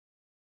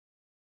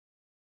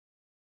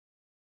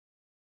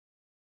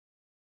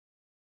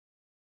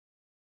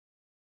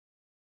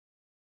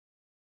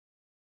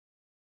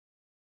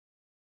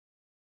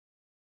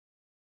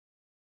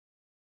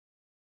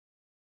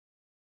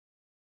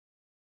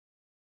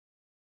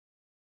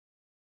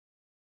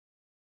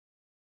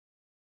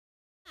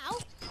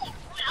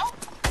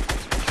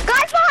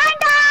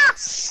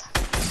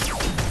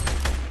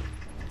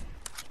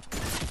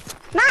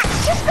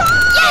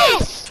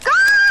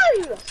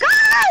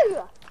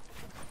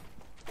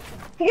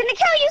He's gonna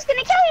kill you, he's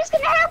gonna kill you, he's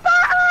gonna help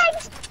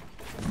us!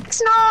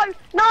 No!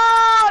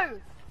 No!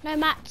 No,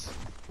 Matt.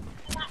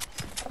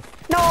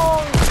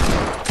 No!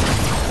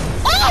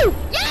 Oh!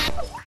 Yes!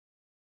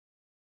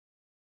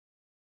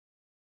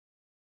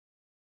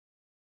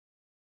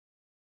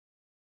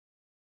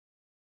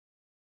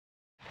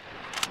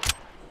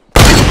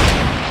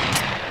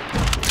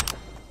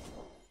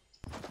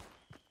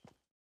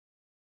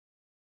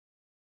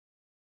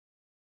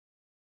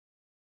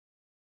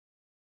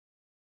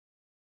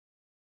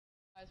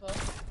 As well.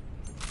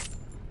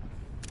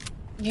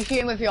 If you shoot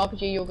him with your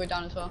RPG, you'll go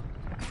down as well.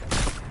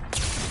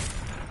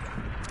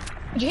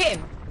 Did you hit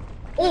him?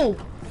 Oh!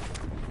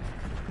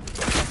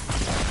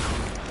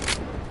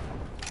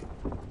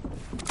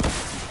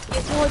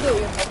 It's no idea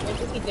what you're talking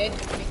about. If he did, it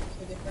makes it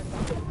so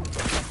different.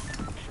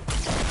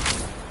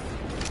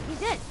 He's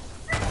dead.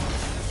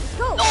 Let's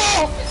go.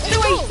 Oh! Let's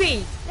go. 2 HP!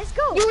 Let's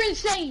go. You're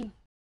insane!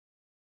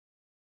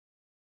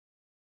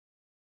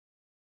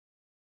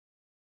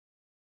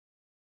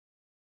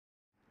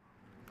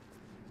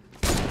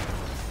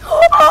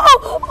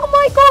 Oh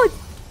my god!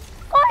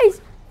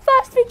 Guys,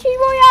 first victory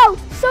royale,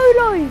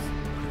 solos!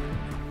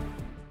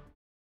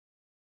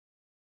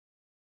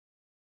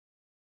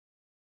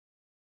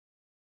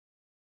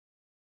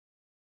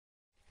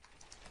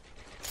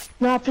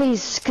 No,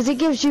 please, because it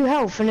gives you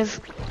health, and if...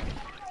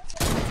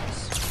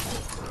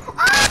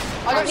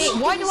 I don't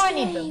need. Why do I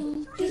need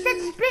them? He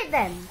said split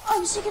them.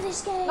 I'm sick of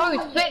this game.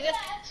 No,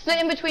 split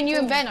in between you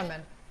and Ben, I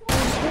meant.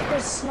 Split the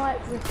snipe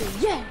rifle.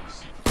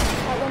 Yes.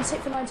 Like 1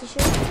 6 for 90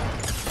 shoot.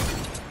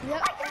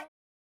 Yep.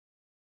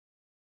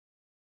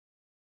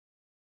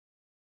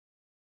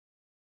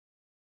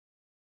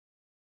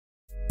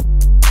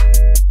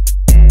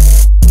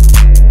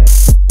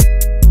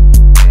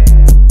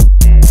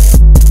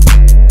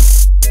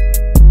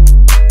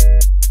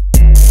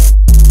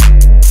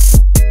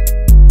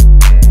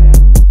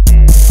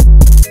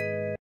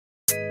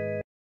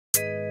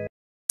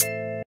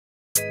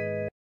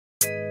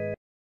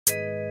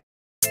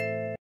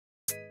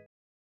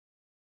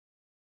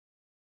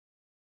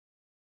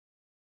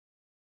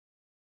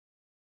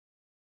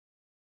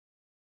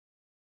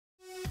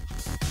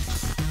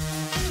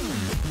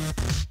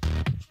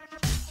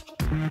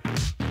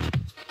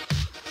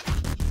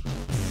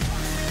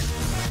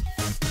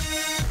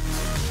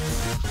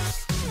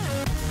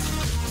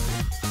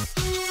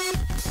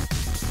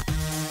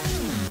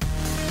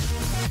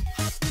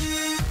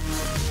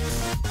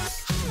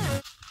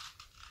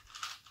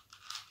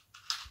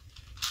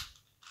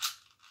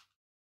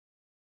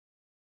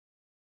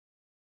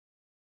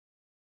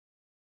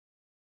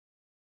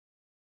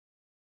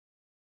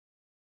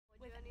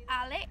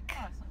 Alec.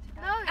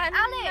 Oh, No, and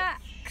Alex.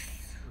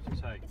 What's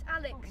it say? It's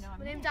Alex.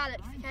 My name's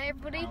Alex. Okay,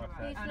 everybody.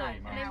 Please know.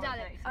 My name's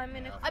Alex.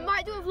 I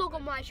might do a vlog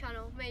on my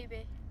channel,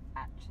 maybe.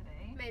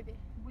 Actually, Maybe.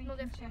 we Not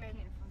can definitely, check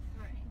maybe. it for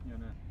 3. Yeah,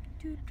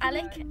 no.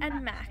 Alec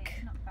and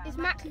Mac. Is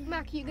Mac, are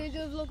you going to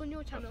do a vlog on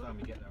your By channel? the time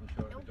we get there, I'm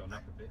sure it'll have gone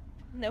up a bit.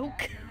 Nope.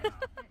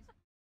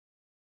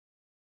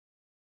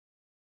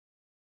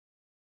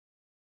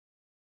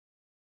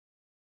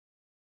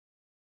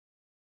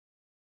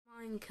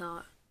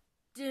 Minecart.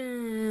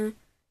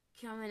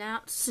 Coming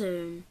out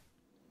soon.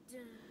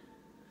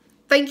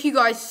 Thank you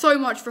guys so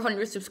much for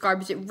 100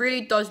 subscribers. It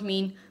really does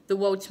mean the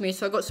world to me.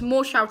 So I've got some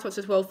more shout outs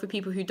as well for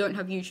people who don't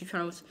have YouTube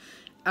channels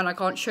and I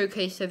can't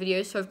showcase their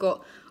videos. So I've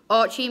got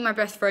Archie, my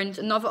best friend,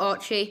 another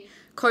Archie,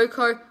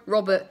 Coco,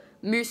 Robert,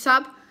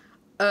 Musab,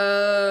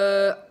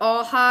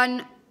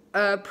 Arhan,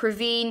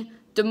 Praveen,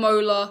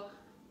 Demola,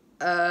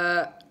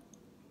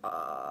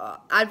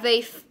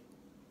 Advaith,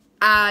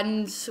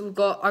 and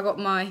I got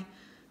my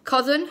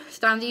cousin,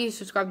 Stanley, who's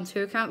subscribed to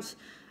 2 accounts,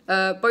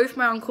 both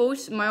my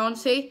uncles, my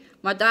auntie,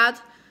 my dad,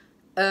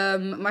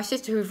 my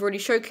sister who've already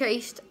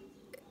showcased,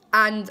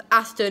 and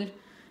Aston,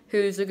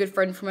 who's a good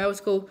friend from my old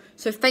school.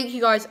 So thank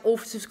you guys all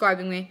for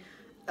subscribing me.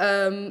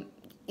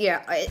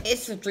 Yeah,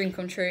 it's a dream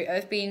come true.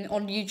 I've been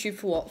on YouTube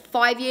for what,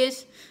 5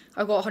 years?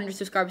 I've got 100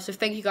 subscribers, so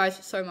thank you guys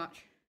so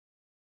much.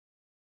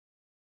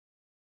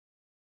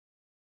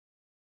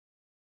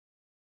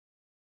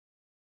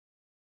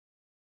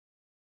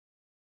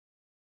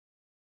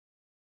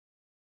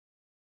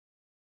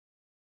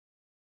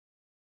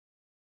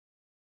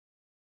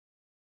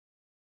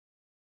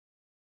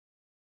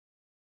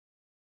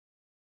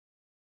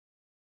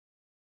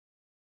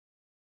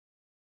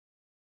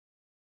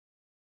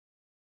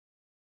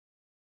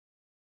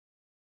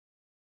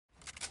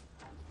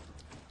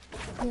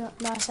 Yeah,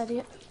 nice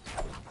idiot.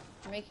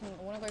 I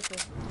wanna go for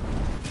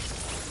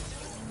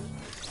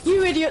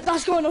You idiot,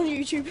 that's going on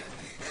YouTube.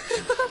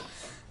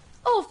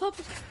 Oh,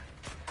 puppet.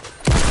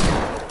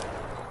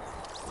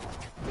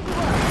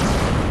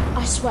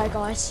 I swear,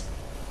 guys.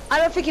 I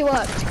don't think it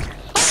worked.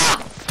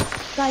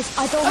 Guys,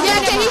 I don't yeah,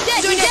 have yeah, enough he's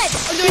dead, he's dead.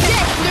 I'm doing it.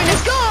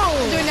 Let's go!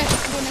 I'm doing it.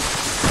 I'm doing it.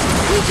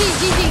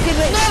 GG, good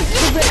win.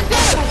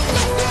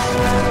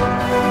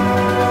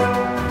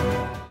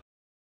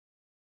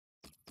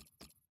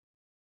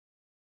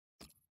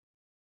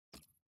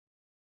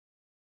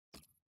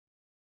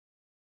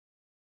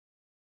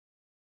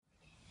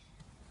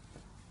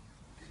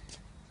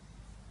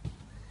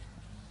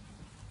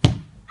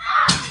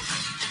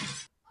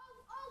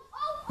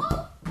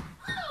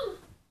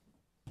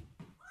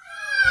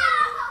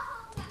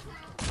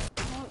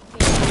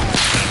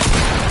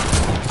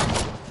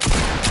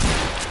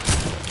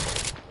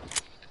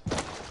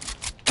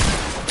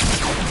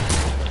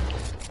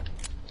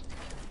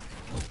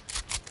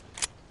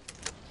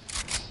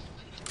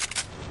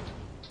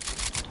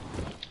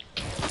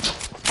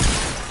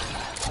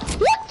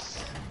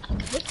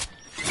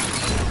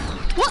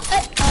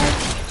 What?